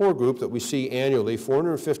core group that we see annually,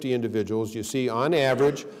 450 individuals. You see, on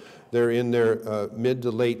average, they're in their mid to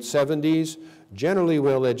late 70s, generally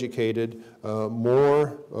well-educated,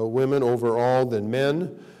 more women overall than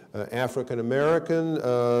men. African-American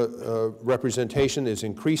representation is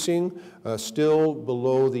increasing, still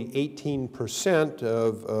below the 18%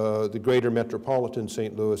 of the greater metropolitan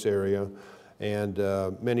St. Louis area, and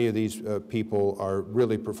many of these people are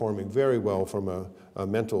really performing very well from a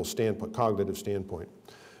mental standpoint, cognitive standpoint.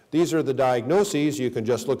 These are the diagnoses. You can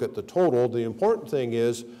just look at the total. The important thing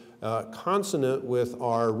is consonant with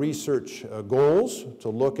our research goals to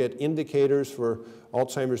look at indicators for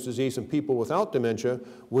Alzheimer's disease in people without dementia,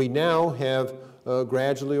 we now have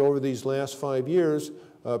gradually over these last 5 years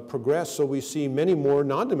progressed so we see many more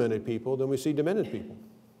non-demented people than we see demented people.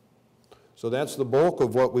 So that's the bulk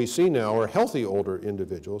of what we see now are healthy older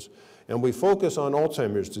individuals, and we focus on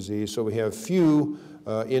Alzheimer's disease so we have few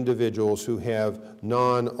individuals who have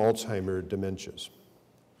non-Alzheimer dementias.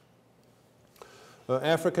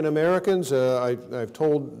 African Americans, I've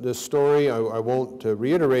told this story, I won't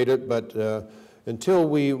reiterate it, but until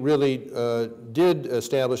we really did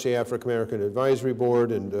establish the African American Advisory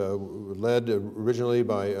Board, and led originally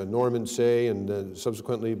by Norman Say and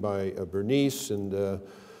subsequently by Bernice and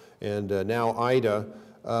now Ida,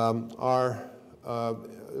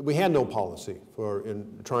 we had no policy for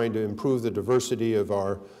trying to improve the diversity of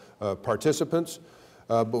our participants.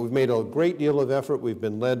 But we've made a great deal of effort. We've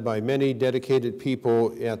been led by many dedicated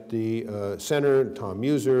people at the center, Tom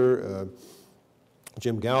Muser,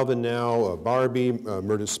 Jim Galvin now, Barbie,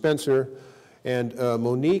 Myrta Spencer, and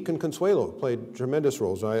Monique and Consuelo played tremendous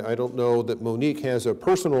roles. I don't know that Monique has a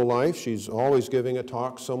personal life. She's always giving a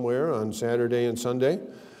talk somewhere on Saturday and Sunday.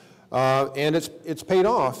 And it's paid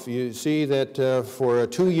off. You see that for a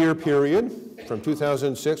 2-year period, from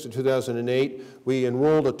 2006 to 2008, we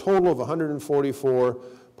enrolled a total of 144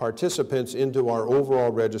 participants into our overall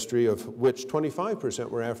registry, of which 25%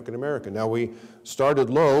 were African American. Now we started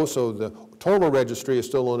low, so the total registry is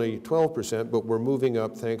still only 12%, but we're moving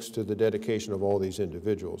up thanks to the dedication of all these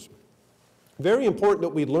individuals. Very important that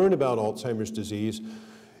we learn about Alzheimer's disease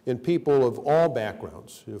in people of all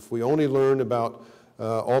backgrounds. If we only learn about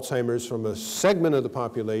Alzheimer's from a segment of the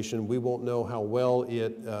population, we won't know how well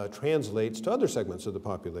it translates to other segments of the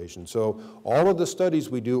population. So all of the studies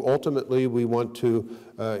we do, ultimately we want to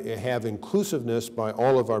have inclusiveness by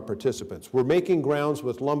all of our participants. We're making grounds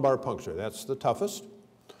with lumbar puncture. That's the toughest.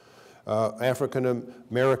 African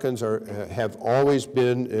Americans have always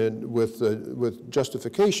been, with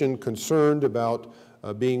justification, concerned about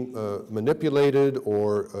being manipulated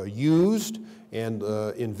or used, and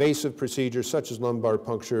invasive procedures such as lumbar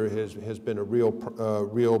puncture has been a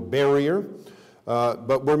real barrier.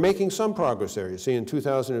 But we're making some progress there. You see, in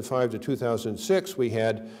 2005 to 2006, we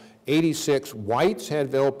had 86 whites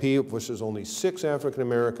had LP, which is only 6 African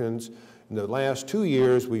Americans. In the last 2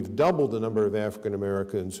 years, we've doubled the number of African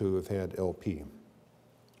Americans who have had LP.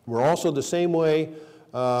 We're also the same way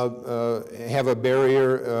have a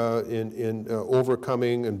barrier in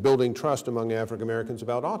overcoming and building trust among African Americans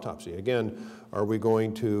about autopsy. Again, are we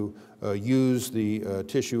going to use the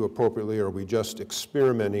tissue appropriately, or are we just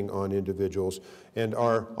experimenting on individuals? And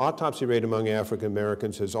our autopsy rate among African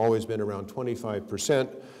Americans has always been around 25%,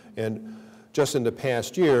 and just in the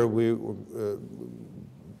past year, we were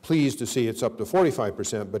pleased to see it's up to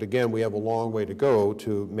 45%, but again, we have a long way to go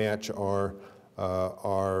to match our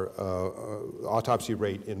autopsy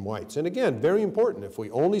rate in whites. And again, very important, if we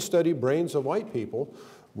only study brains of white people,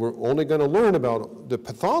 we're only going to learn about the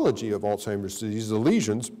pathology of Alzheimer's disease, the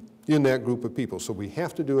lesions in that group of people. So we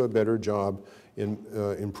have to do a better job in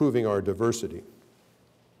improving our diversity.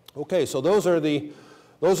 Okay, so those are the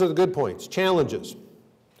good points. Challenges.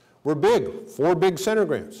 We're big, 4 big center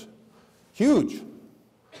grants. Huge.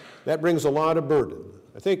 That brings a lot of burden.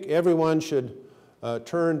 I think everyone should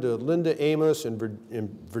turn to Linda Amos and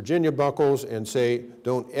Virginia Buckles and say,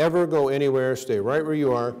 don't ever go anywhere, stay right where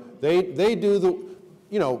you are. They do the,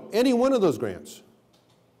 any one of those grants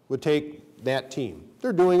would take that team.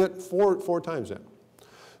 They're doing it four times that.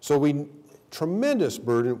 So tremendous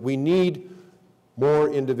burden. We need more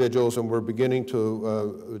individuals, and we're beginning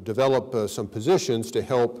to develop some positions to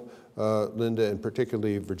help Linda and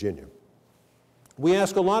particularly Virginia. We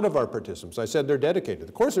ask a lot of our participants. I said they're dedicated.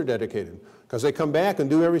 Of course they're dedicated, because they come back and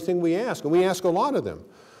do everything we ask, and we ask a lot of them.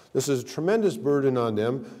 This is a tremendous burden on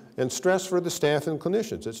them and stress for the staff and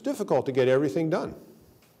clinicians. It's difficult to get everything done.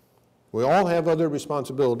 We all have other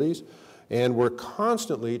responsibilities, and we're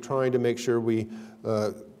constantly trying to make sure we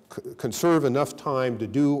conserve enough time to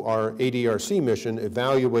do our ADRC mission,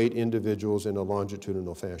 evaluate individuals in a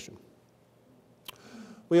longitudinal fashion.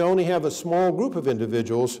 We only have a small group of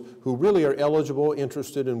individuals who really are eligible,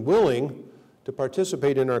 interested, and willing to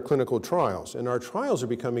participate in our clinical trials. And our trials are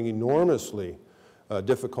becoming enormously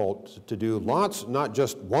difficult to do. Lots, not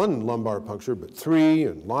just 1 lumbar puncture, but 3,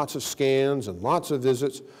 and lots of scans and lots of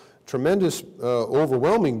visits. Tremendous,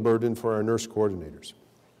 overwhelming burden for our nurse coordinators.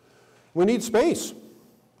 We need space.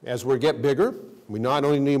 As we get bigger, we not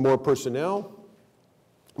only need more personnel,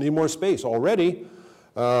 we need more space. Already,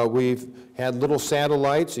 we've had little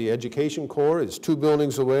satellites. The education core is 2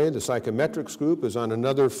 buildings away. The psychometrics group is on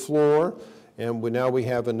another floor. and now we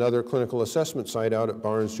have another clinical assessment site out at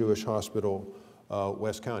Barnes Jewish Hospital,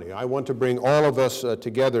 West County. I want to bring all of us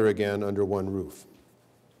together again under one roof.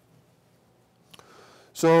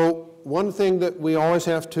 So one thing that we always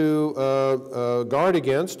have to guard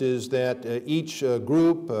against is that each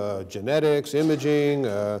group, genetics, imaging,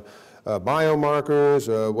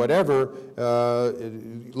 biomarkers, whatever,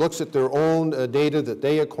 looks at their own data that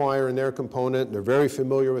they acquire in their component, and they're very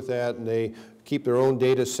familiar with that, and they keep their own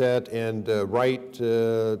data set and write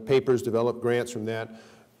papers, develop grants from that.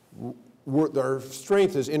 Our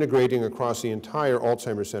strength is integrating across the entire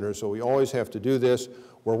Alzheimer's Center, so we always have to do this.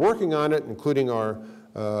 We're working on it, including our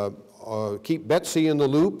keep Betsy in the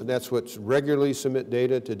loop, and that's what's regularly submit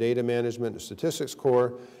data to Data Management and Statistics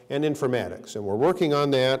Core, and informatics, and we're working on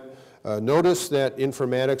that. Notice that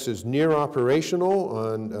informatics is near operational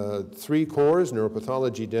on 3 cores,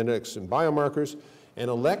 neuropathology, genetics, and biomarkers, and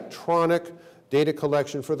electronic data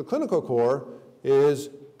collection for the clinical core is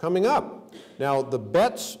coming up. Now, the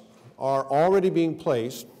bets are already being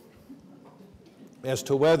placed as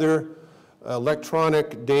to whether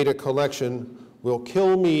electronic data collection will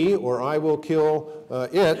kill me or I will kill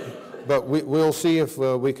it, but we'll see if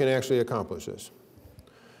we can actually accomplish this.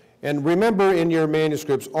 And remember in your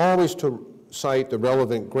manuscripts always to cite the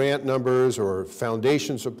relevant grant numbers or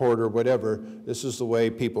foundation support or whatever. This is the way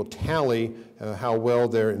people tally how well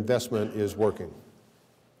their investment is working.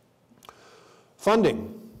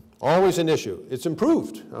 Funding, always an issue. It's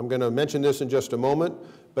improved. I'm going to mention this in just a moment.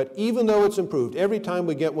 But even though it's improved, every time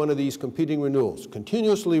we get one of these competing renewals,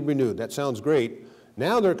 continuously renewed, that sounds great.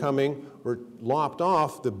 Now they're coming, we're lopped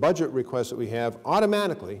off the budget requests that we have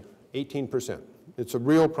automatically 18%. It's a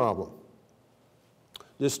real problem.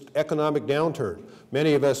 This economic downturn,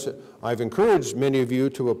 many of us, I've encouraged many of you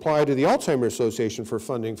to apply to the Alzheimer's Association for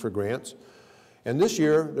funding for grants. And this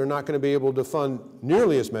year, they're not going to be able to fund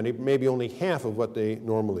nearly as many, maybe only half of what they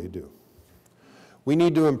normally do. We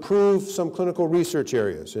need to improve some clinical research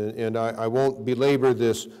areas, and I won't belabor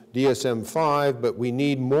this DSM-5, but we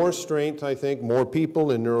need more strength, I think, more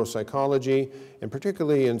people in neuropsychology, and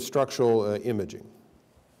particularly in structural imaging.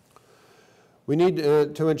 We need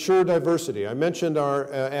to ensure diversity. I mentioned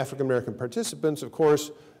our African-American participants. Of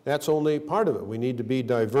course, that's only part of it. We need to be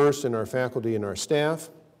diverse in our faculty and our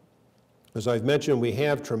staff. As I've mentioned, we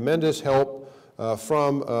have tremendous help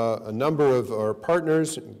from a number of our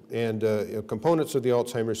partners and components of the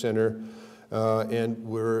Alzheimer's Center, and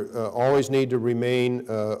we always need to remain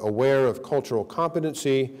aware of cultural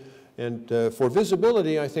competency. And for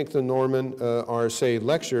visibility, I think the Norman RSA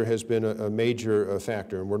lecture has been a major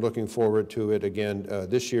factor, and we're looking forward to it again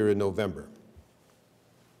this year in November.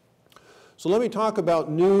 So let me talk about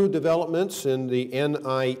new developments in the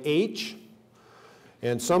NIH.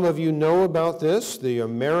 And some of you know about this, the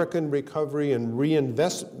American Recovery and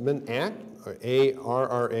Reinvestment Act, or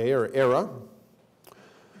ARRA, or ERA,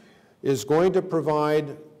 is going to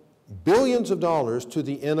provide billions of dollars to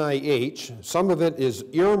the NIH. Some of it is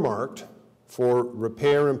earmarked for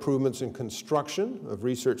repair, improvements, and construction of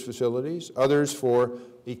research facilities, others for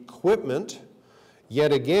equipment,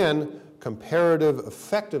 yet again, comparative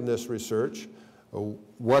effectiveness research,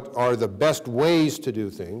 what are the best ways to do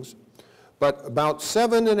things. But about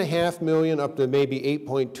 $7.5 million up to maybe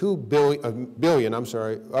 $8.2 billion,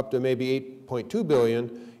 up to maybe $8.2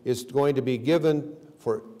 billion is going to be given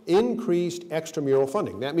for increased extramural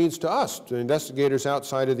funding. That means to us, to investigators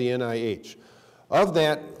outside of the NIH. Of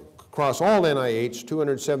that, across all NIH,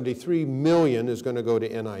 $273 million is going to go to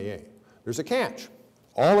NIA. There's a catch.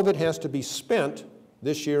 All of it has to be spent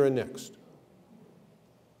this year and next.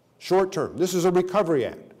 Short term. This is a Recovery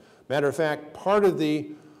Act. Matter of fact, part of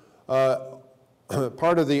the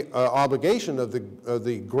obligation of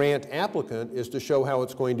the grant applicant is to show how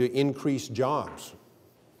it's going to increase jobs.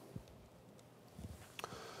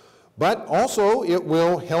 But also it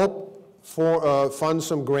will help fund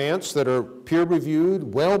some grants that are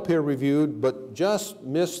peer-reviewed, well peer-reviewed, but just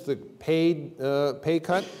miss the pay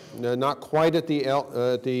cut, not quite at the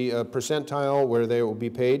percentile where they will be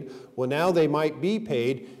paid. Well, now they might be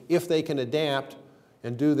paid if they can adapt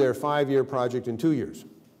and do their 5-year project in 2 years.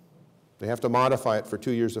 They have to modify it for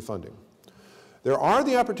 2 years of funding. There are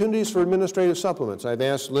the opportunities for administrative supplements. I've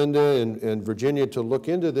asked Linda and Virginia to look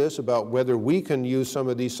into this about whether we can use some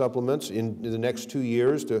of these supplements in the next 2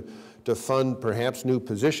 years to fund perhaps new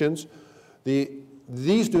positions.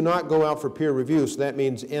 These do not go out for peer review, so that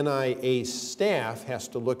means NIA staff has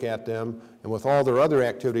to look at them, and with all their other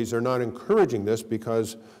activities, they're not encouraging this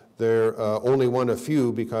because they're only one of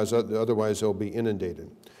few, because otherwise they'll be inundated.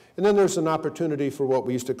 And then there's an opportunity for what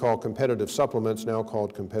we used to call competitive supplements, now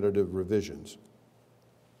called competitive revisions.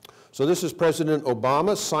 So this is President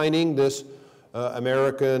Obama signing this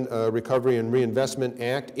American Recovery and Reinvestment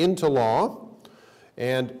Act into law.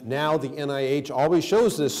 And now the NIH always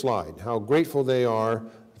shows this slide, how grateful they are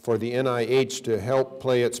for the NIH to help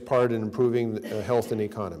play its part in improving health and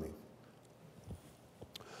economy.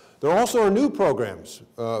 There also are new programs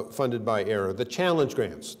funded by ERA, the challenge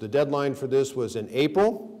grants. The deadline for this was in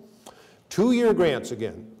April. 2-year grants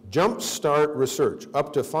again, jumpstart research,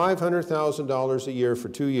 up to $500,000 a year for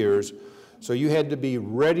 2 years. So you had to be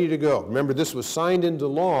ready to go. Remember, this was signed into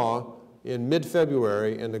law in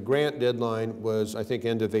mid-February, and the grant deadline was, I think,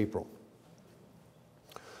 end of April.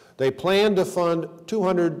 They plan to fund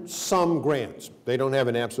 200-some grants. They don't have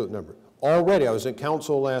an absolute number. Already, I was at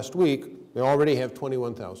council last week, they already have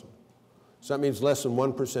 21,000. So that means less than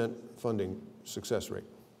 1% funding success rate.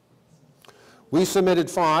 We submitted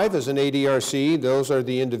 5 as an ADRC. Those are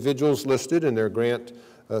the individuals listed in their grant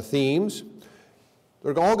themes.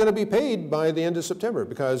 They're all going to be paid by the end of September,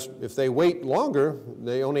 because if they wait longer,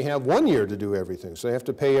 they only have 1 year to do everything. So they have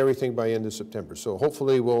to pay everything by end of September. So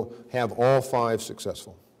hopefully we'll have all 5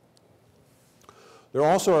 successful. There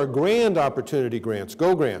also are grand opportunity grants,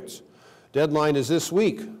 GO grants. Deadline is this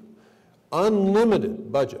week. Unlimited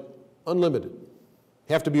budget, unlimited.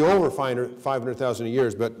 Have to be over 500,000 a year,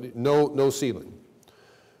 but no ceiling.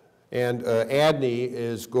 And ADNI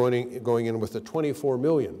is going in with a 24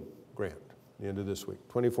 million grant at the end of this week,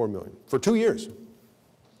 24 million for 2 years.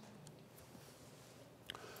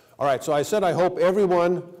 All right, so I said I hope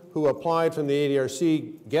everyone who applied from the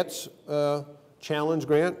ADRC gets a challenge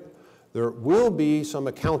grant. There will be some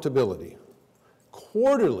accountability,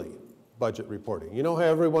 quarterly budget reporting. You know how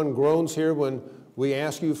everyone groans here when we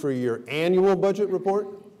ask you for your annual budget report?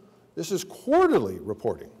 This is quarterly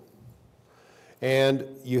reporting. And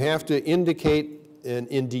you have to indicate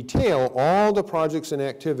in detail all the projects and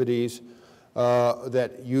activities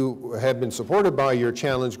that you have been supported by your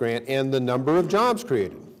challenge grant and the number of jobs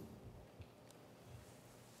created.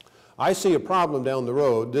 I see a problem down the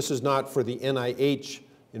road. This is not for the NIH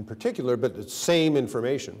in particular, but the same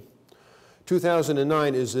information.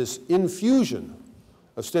 2009 is this infusion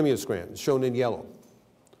of stimulus grants, shown in yellow.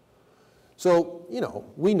 So, you know,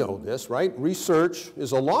 we know this, right? Research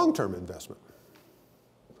is a long-term investment.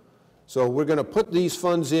 So we're going to put these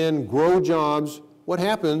funds in, grow jobs. What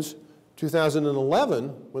happens 2011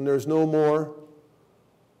 when there's no more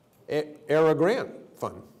ERA grant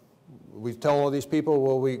fund? We tell all these people,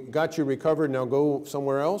 well, we got you recovered, now go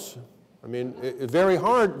somewhere else. I mean, very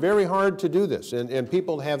hard to do this, and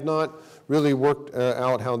people have not really worked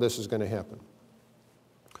out how this is going to happen.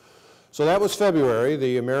 So that was February,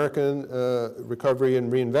 the American Recovery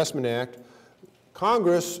and Reinvestment Act.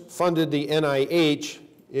 Congress funded the NIH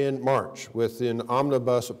in March with an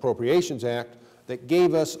Omnibus Appropriations Act that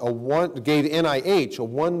gave NIH a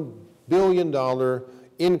 $1 billion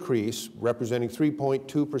increase, representing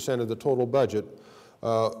 3.2% of the total budget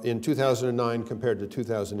in 2009 compared to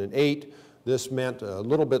 2008. This meant a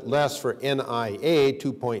little bit less for NIA,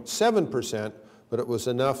 2.7%, but it was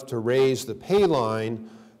enough to raise the pay line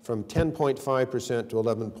from 10.5% to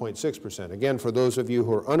 11.6%. Again, for those of you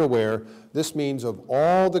who are unaware, this means of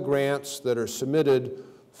all the grants that are submitted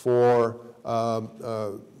for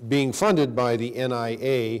being funded by the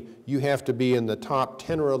NIA, you have to be in the top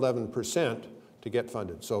 10 or 11% to get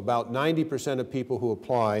funded. So about 90% of people who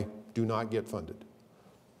apply do not get funded.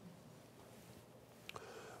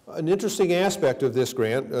 An interesting aspect of this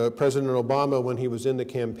grant, President Obama, when he was in the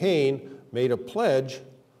campaign, made a pledge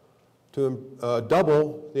to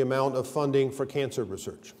double the amount of funding for cancer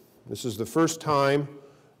research. This is the first time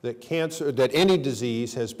that any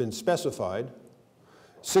disease has been specified.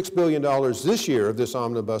 $6 billion this year of this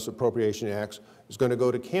Omnibus Appropriation Act is going to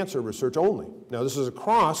go to cancer research only. Now, this is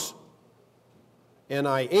across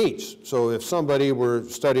NIH. So if somebody were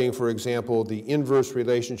studying, for example, the inverse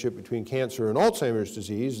relationship between cancer and Alzheimer's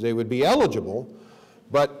disease, they would be eligible.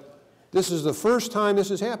 But this is the first time this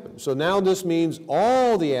has happened. So now this means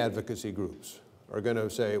all the advocacy groups are going to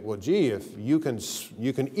say, well, gee, if you can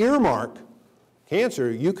earmark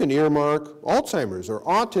cancer, you can earmark Alzheimer's or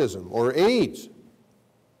autism or AIDS.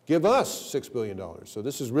 Give us $6 billion. So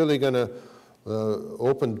this is really going to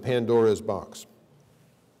open Pandora's box.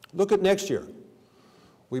 Look at next year.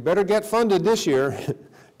 We better get funded this year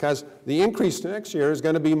because the increase next year is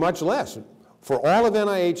going to be much less. For all of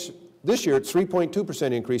NIH this year, it's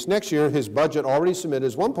 3.2% increase. Next year, his budget already submitted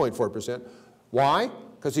is 1.4%. Why?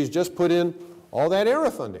 Because he's just put in all that ERA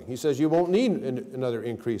funding. He says you won't need another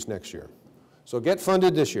increase next year. So get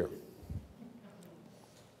funded this year.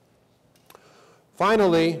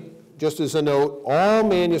 Finally, just as a note, all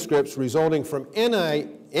manuscripts resulting from any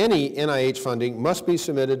NIH funding must be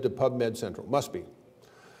submitted to PubMed Central, must be.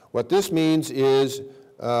 What this means is,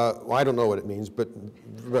 well, I don't know what it means, but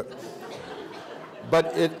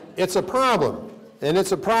it's a problem. And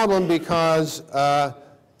it's a problem because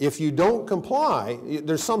if you don't comply,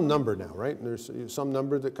 there's some number now, right? There's some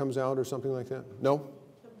number that comes out or something like that? No?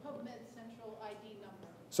 The PubMed Central ID number.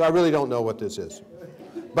 So I really don't know what this is.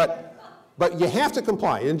 But you have to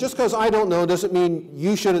comply. And just because I don't know doesn't mean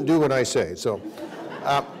you shouldn't do what I say. So,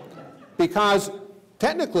 because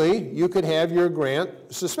technically you could have your grant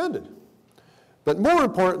suspended. But more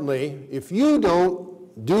importantly, if you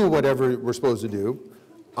don't do whatever we're supposed to do,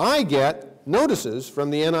 I get notices from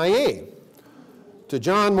the NIA. To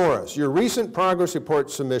John Morris, your recent progress report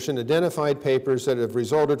submission identified papers that have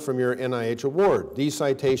resulted from your NIH award. These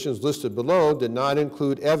citations listed below did not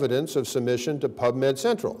include evidence of submission to PubMed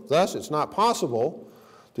Central. Thus, it's not possible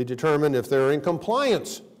to determine if they're in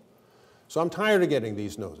compliance. So I'm tired of getting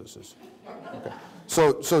these notices. Okay.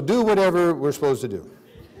 So do whatever we're supposed to do.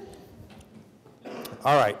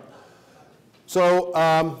 All right. So,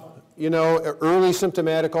 you know, early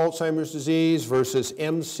symptomatic Alzheimer's disease versus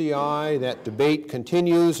MCI, that debate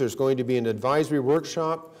continues. There's going to be an advisory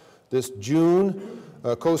workshop this June,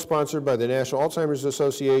 co-sponsored by the National Alzheimer's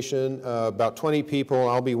Association, about 20 people,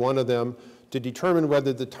 I'll be one of them, to determine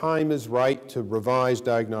whether the time is right to revise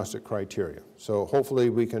diagnostic criteria. So hopefully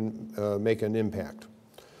we can make an impact.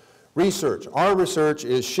 Research. Our research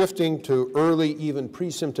is shifting to early, even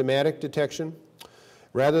pre-symptomatic detection.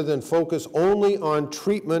 Rather than focus only on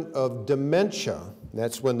treatment of dementia,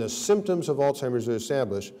 that's when the symptoms of Alzheimer's are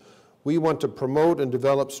established, we want to promote and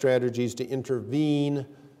develop strategies to intervene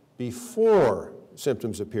before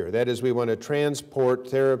symptoms appear. That is, we want to transport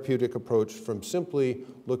therapeutic approach from simply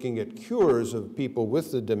looking at cures of people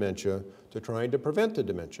with the dementia to trying to prevent the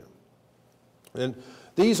dementia. And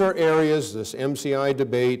these are areas, this MCI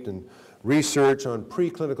debate and research on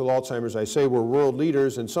preclinical Alzheimer's, I say we're world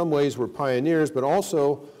leaders. In some ways we're pioneers, but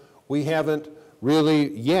also we haven't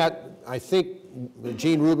really yet, I think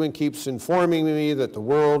Gene Rubin keeps informing me that the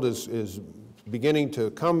world is beginning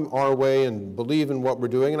to come our way and believe in what we're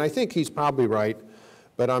doing, and I think he's probably right.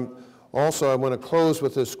 But I want to close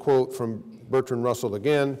with this quote from Bertrand Russell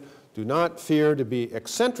again: do not fear to be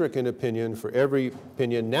eccentric in opinion, for every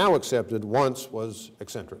opinion now accepted once was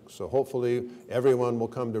eccentric. So hopefully everyone will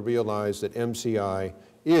come to realize that MCI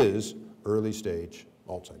is early stage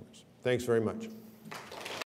Alzheimer's. Thanks very much.